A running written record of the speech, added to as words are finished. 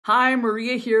Hi,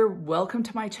 Maria here. Welcome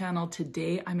to my channel.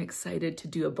 Today, I'm excited to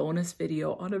do a bonus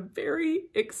video on a very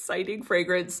exciting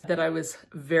fragrance that I was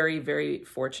very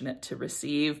fortunate to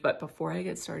receive. But before I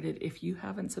get started, if you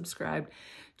haven't subscribed,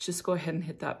 just go ahead and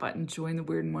hit that button. Join the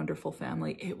Weird and Wonderful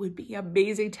family. It would be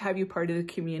amazing to have you part of the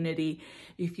community.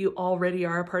 If you already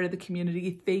are a part of the community,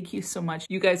 thank you so much.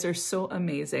 You guys are so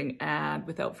amazing. And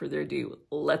without further ado,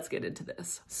 let's get into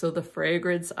this. So the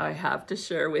fragrance I have to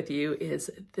share with you is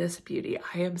this beauty.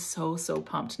 I am so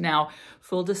pumped. Now,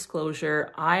 full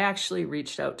disclosure, I actually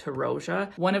reached out to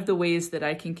Roja. One of the ways that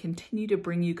I can continue to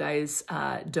bring you guys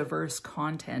diverse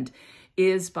content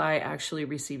is by actually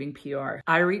receiving PR.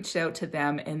 I reached out to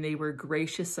them and they were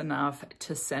gracious enough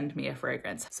to send me a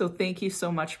fragrance. So thank you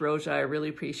so much, Roja. I really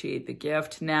appreciate the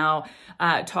gift. Now,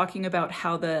 talking about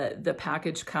how the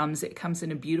package comes, it comes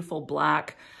in a beautiful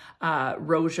black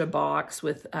Roja box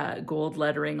with gold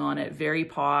lettering on it. Very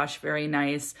posh, very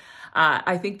nice.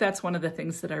 I think that's one of the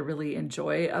things that I really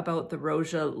enjoy about the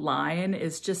Roja line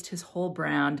is just his whole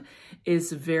brand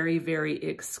is very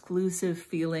exclusive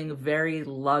feeling, very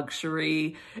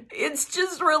luxury. It's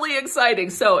just really exciting.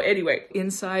 So anyway,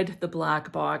 inside the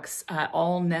black box,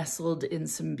 all nestled in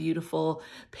some beautiful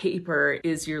paper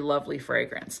is your lovely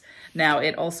fragrance. Now,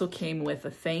 it also came with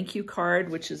a thank you card,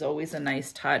 which is always a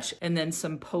nice touch, and then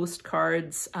some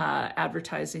postcards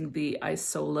advertising the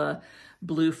Isola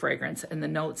Blue fragrance, and the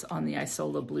notes on the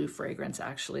Isola Blue fragrance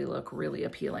actually look really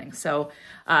appealing. So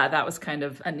that was kind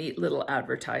of a neat little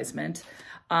advertisement.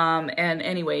 And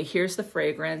anyway, here's the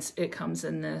fragrance. It comes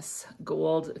in this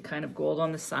gold, kind of gold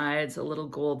on the sides, a little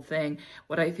gold thing.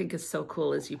 What I think is so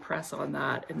cool is you press on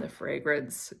that and the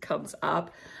fragrance comes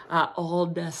up, all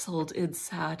nestled in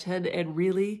satin. And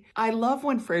really, I love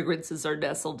when fragrances are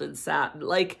nestled in satin.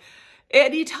 Like,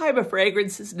 anytime a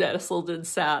fragrance is nestled in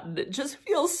satin, it just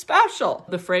feels special.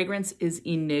 The fragrance is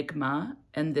Enigma,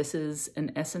 and this is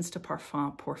an Essence de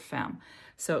Parfum Pour Femme.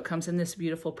 So it comes in this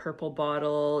beautiful purple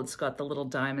bottle. It's got the little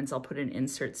diamonds. I'll put an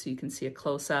insert so you can see a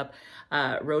close-up.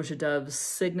 Rojadove's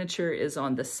signature is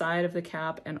on the side of the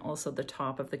cap and also the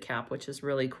top of the cap, which is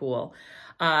really cool.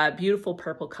 Beautiful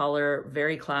purple color,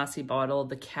 very classy bottle.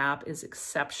 The cap is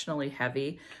exceptionally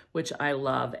heavy, which I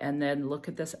love. And then look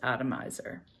at this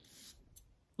atomizer.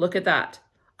 Look at that.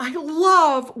 I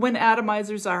love when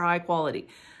atomizers are high quality.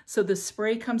 So the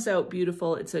spray comes out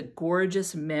beautiful. It's a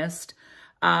gorgeous mist.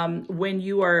 When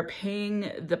you are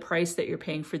paying the price that you're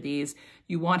paying for these,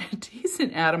 you want a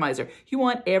decent atomizer. You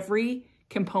want every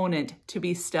component to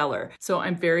be stellar. So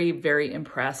I'm very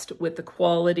impressed with the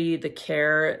quality, the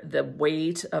care, the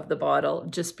weight of the bottle,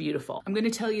 just beautiful. I'm going to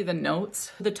tell you the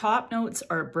notes. The top notes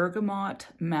are bergamot,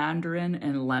 mandarin,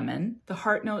 and lemon. The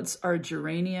heart notes are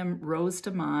geranium, rose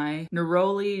de mai,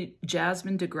 neroli,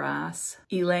 jasmine de grasse,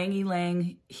 ylang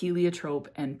ylang, heliotrope,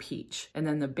 and peach. And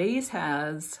then the base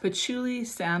has patchouli,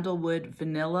 sandalwood,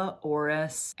 vanilla,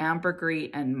 orris, ambergris,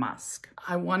 and musk.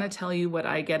 I want to tell you what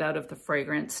I get out of the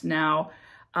fragrance. Now,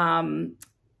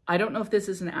 I don't know if this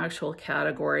is an actual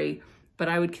category, but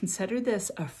I would consider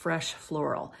this a fresh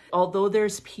floral. Although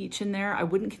there's peach in there, I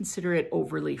wouldn't consider it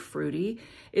overly fruity.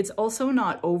 It's also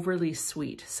not overly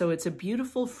sweet. So it's a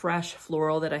beautiful fresh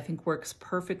floral that I think works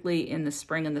perfectly in the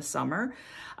spring and the summer.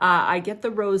 I get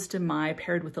the rose de mai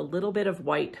paired with a little bit of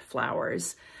white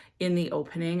flowers in the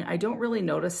opening. I don't really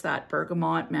notice that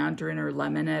bergamot, mandarin, or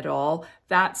lemon at all.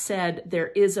 That said, there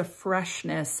is a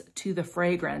freshness to the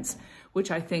fragrance, which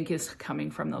I think is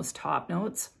coming from those top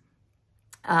notes.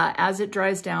 As it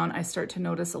dries down, I start to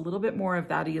notice a little bit more of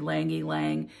that ylang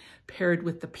ylang paired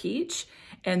with the peach.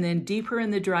 And then deeper in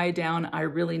the dry down, I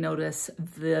really notice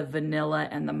the vanilla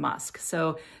and the musk.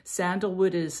 So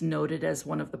sandalwood is noted as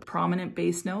one of the prominent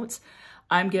base notes.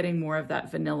 I'm getting more of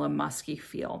that vanilla musky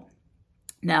feel.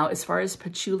 Now, as far as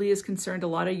patchouli is concerned, a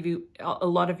lot of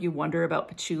you wonder about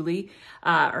patchouli,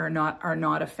 are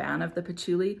not a fan of the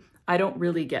patchouli. I don't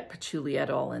really get patchouli at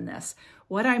all in this.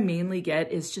 What I mainly get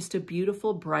is just a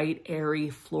beautiful, bright, airy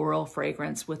floral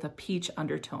fragrance with a peach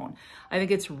undertone. I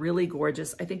think it's really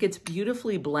gorgeous. I think it's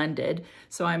beautifully blended,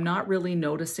 so I'm not really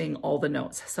noticing all the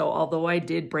notes. So although I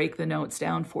did break the notes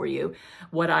down for you,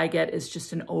 what I get is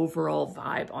just an overall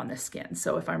vibe on the skin.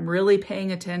 So if I'm really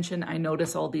paying attention, I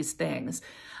notice all these things.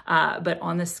 But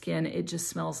on the skin, it just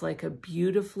smells like a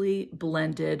beautifully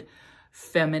blended,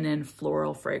 feminine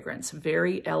floral fragrance.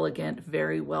 Very elegant,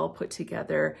 very well put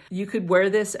together. You could wear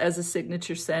this as a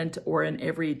signature scent or an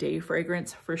everyday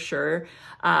fragrance for sure,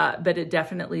 but it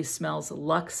definitely smells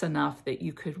luxe enough that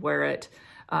you could wear it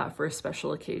for a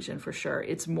special occasion for sure.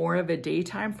 It's more of a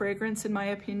daytime fragrance in my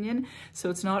opinion, so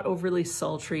it's not overly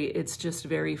sultry, it's just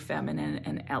very feminine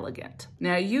and elegant.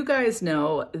 Now you guys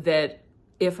know that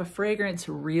if a fragrance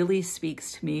really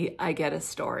speaks to me, I get a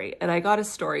story. And I got a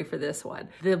story for this one.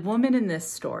 The woman in this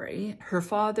story, her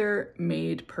father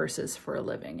made purses for a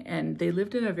living, and they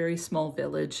lived in a very small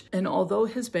village. And although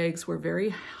his bags were very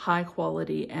high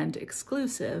quality and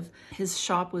exclusive, his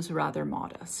shop was rather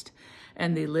modest,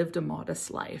 and they lived a modest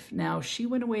life. Now, she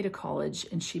went away to college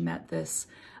and she met this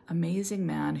amazing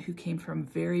man who came from a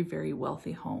very, very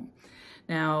wealthy home.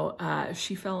 Now,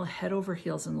 she fell head over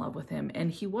heels in love with him,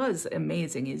 and he was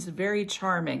amazing. He's very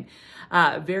charming,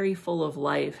 very full of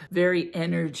life, very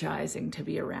energizing to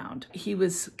be around. He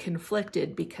was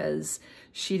conflicted because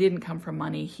she didn't come from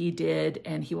money, he did,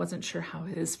 and he wasn't sure how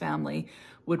his family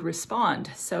would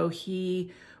respond. So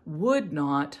he would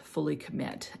not fully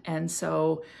commit. And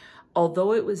so,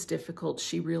 although it was difficult,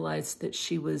 she realized that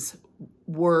she was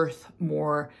worth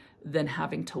more than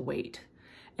having to wait.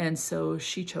 And so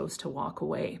she chose to walk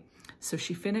away. So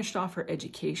she finished off her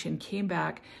education, came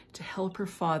back to help her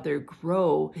father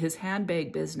grow his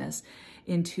handbag business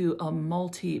into a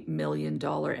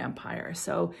multi-million-dollar empire.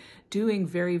 So doing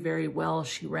very, very well.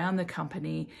 She ran the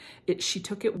company. She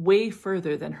took it way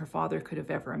further than her father could have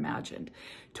ever imagined.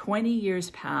 20 years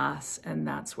pass, and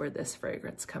that's where this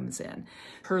fragrance comes in.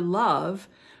 Her love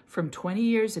from 20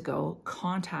 years ago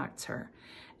contacts her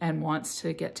and wants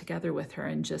to get together with her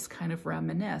and just kind of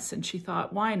reminisce. And she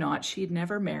thought, why not? She'd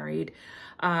never married.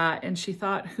 And she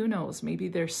thought, who knows, maybe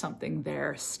there's something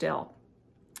there still.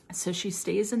 So she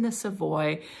stays in the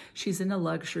Savoy. She's in a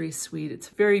luxury suite. It's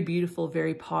very beautiful,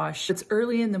 very posh. It's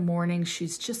early in the morning.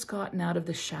 She's just gotten out of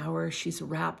the shower. She's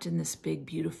wrapped in this big,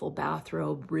 beautiful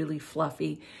bathrobe, really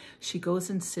fluffy. She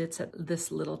goes and sits at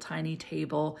this little tiny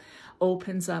table,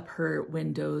 opens up her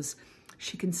windows.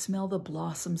 She can smell the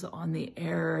blossoms on the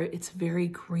air. It's very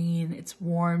green, it's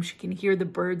warm. She can hear the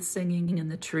birds singing in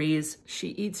the trees. She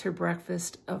eats her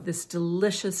breakfast of this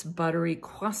delicious buttery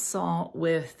croissant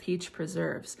with peach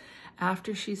preserves.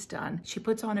 After she's done, she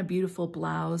puts on a beautiful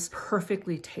blouse,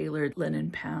 perfectly tailored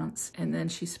linen pants, and then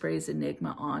she sprays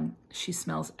Enigma on. She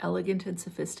smells elegant and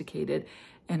sophisticated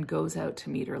and goes out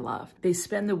to meet her love. They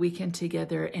spend the weekend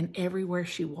together, and everywhere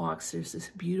she walks, there's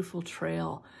this beautiful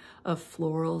trail of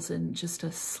florals and just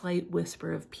a slight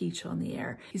whisper of peach on the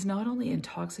air. He's not only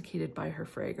intoxicated by her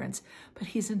fragrance, but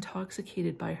he's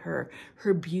intoxicated by her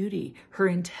beauty, her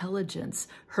intelligence,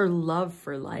 her love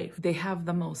for life. They have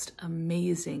the most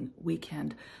amazing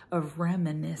weekend of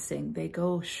reminiscing. They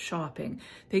go shopping,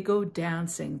 they go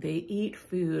dancing, they eat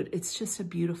food. It's just a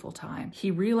beautiful time.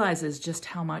 He realizes just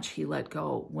how much he let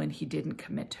go when he didn't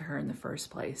commit to her in the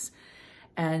first place.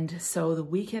 And so the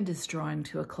weekend is drawing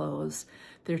to a close.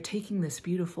 They're taking this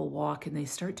beautiful walk and they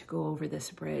start to go over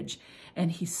this bridge,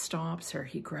 and he stops her.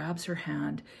 He grabs her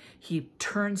hand, he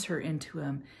turns her into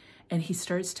him, and he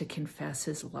starts to confess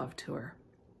his love to her.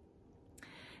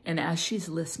 And as she's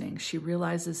listening, she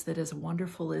realizes that as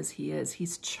wonderful as he is,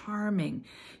 he's charming,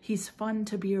 he's fun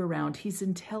to be around, he's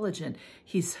intelligent,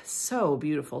 he's so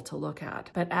beautiful to look at.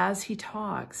 But as he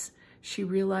talks, she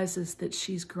realizes that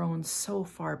she's grown so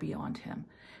far beyond him.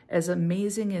 As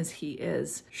amazing as he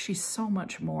is, she's so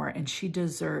much more, and she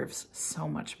deserves so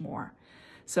much more.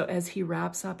 So as he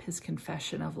wraps up his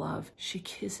confession of love, she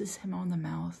kisses him on the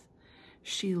mouth.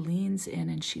 She leans in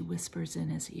and she whispers in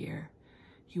his ear,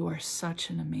 "You are such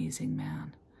an amazing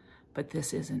man, but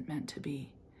this isn't meant to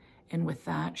be." And with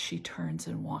that, she turns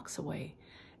and walks away,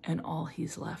 and all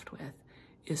he's left with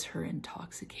is her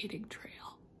intoxicating trail.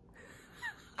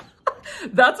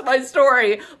 That's my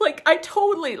story.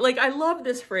 I love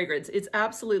this fragrance. It's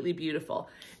absolutely beautiful.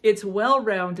 It's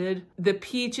well-rounded. The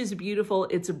peach is beautiful.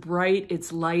 It's bright,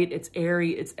 it's light, it's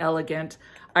airy, it's elegant.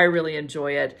 I really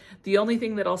enjoy it. The only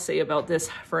thing that I'll say about this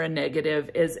for a negative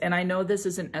is, and I know this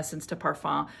is an essence de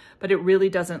parfum, but it really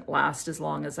doesn't last as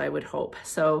long as I would hope.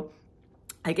 So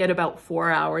I get about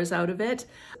 4 hours out of it.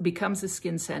 It becomes a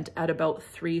skin scent at about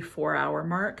 3-4 hour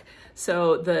mark.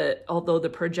 So although the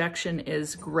projection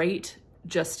is great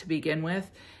just to begin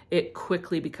with, it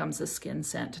quickly becomes a skin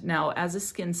scent. Now, as a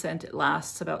skin scent, it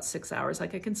lasts about 6 hours.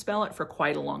 Like, I can smell it for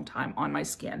quite a long time on my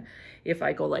skin if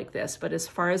I go like this. But as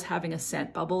far as having a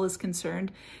scent bubble is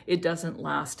concerned, it doesn't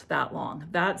last that long.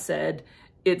 That said,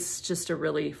 it's just a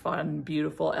really fun,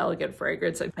 beautiful, elegant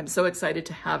fragrance. I'm so excited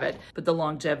to have it, but the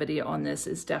longevity on this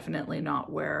is definitely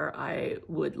not where I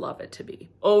would love it to be.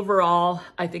 Overall,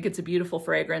 I think it's a beautiful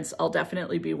fragrance. I'll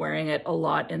definitely be wearing it a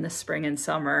lot in the spring and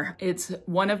summer. It's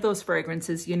one of those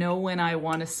fragrances, you know, when I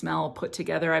want to smell put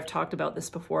together. I've talked about this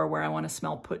before, where I want to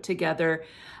smell put together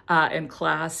and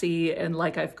classy and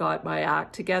like I've got my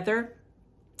act together.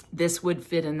 this would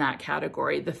fit in that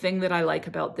category. The thing that I like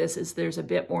about this is there's a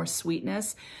bit more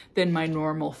sweetness than my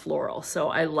normal floral. So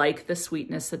I like the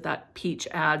sweetness that that peach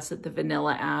adds, that the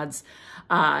vanilla adds,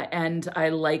 and I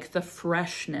like the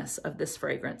freshness of this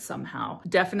fragrance somehow.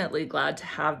 Definitely glad to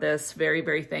have this. Very,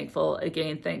 very thankful.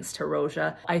 Again, thanks to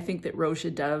Roja. I think that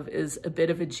Rojadove is a bit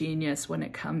of a genius when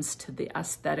it comes to the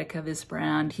aesthetic of his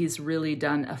brand. He's really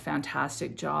done a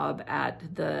fantastic job at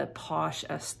the posh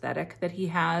aesthetic that he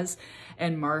has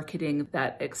and marketing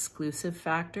that exclusive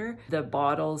factor. The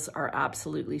bottles are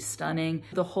absolutely stunning.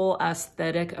 The whole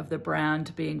aesthetic of the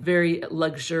brand being very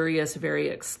luxurious, very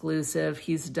exclusive.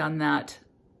 He's done that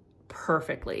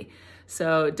perfectly.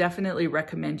 So definitely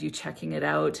recommend you checking it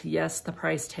out. Yes, the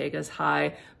price tag is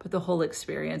high, but the whole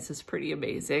experience is pretty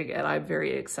amazing, and I'm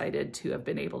very excited to have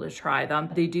been able to try them.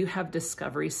 They do have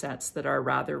discovery sets that are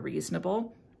rather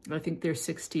reasonable. I think they're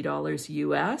 $60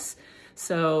 US.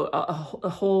 So a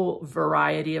whole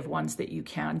variety of ones that you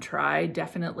can try.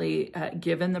 Definitely,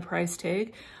 given the price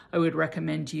tag, I would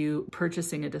recommend you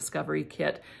purchasing a discovery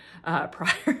kit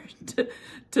prior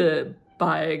to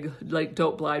buying. Like,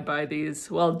 don't blind buy these.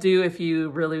 Well, do if you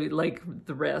really like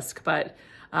the risk, but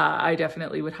I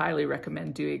definitely would highly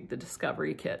recommend doing the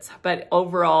discovery kits. But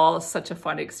overall, such a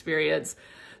fun experience.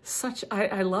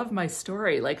 I love my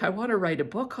story. Like, I want to write a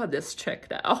book on this chick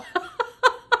now.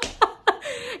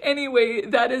 Anyway,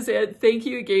 that is it. Thank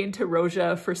you again to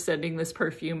Roja for sending this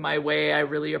perfume my way. I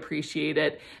really appreciate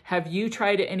it. Have you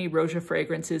tried any Roja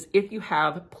fragrances? If you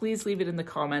have, please leave it in the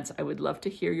comments. I would love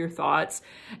to hear your thoughts.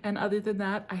 And other than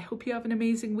that, I hope you have an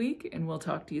amazing week, and we'll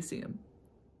talk to you soon.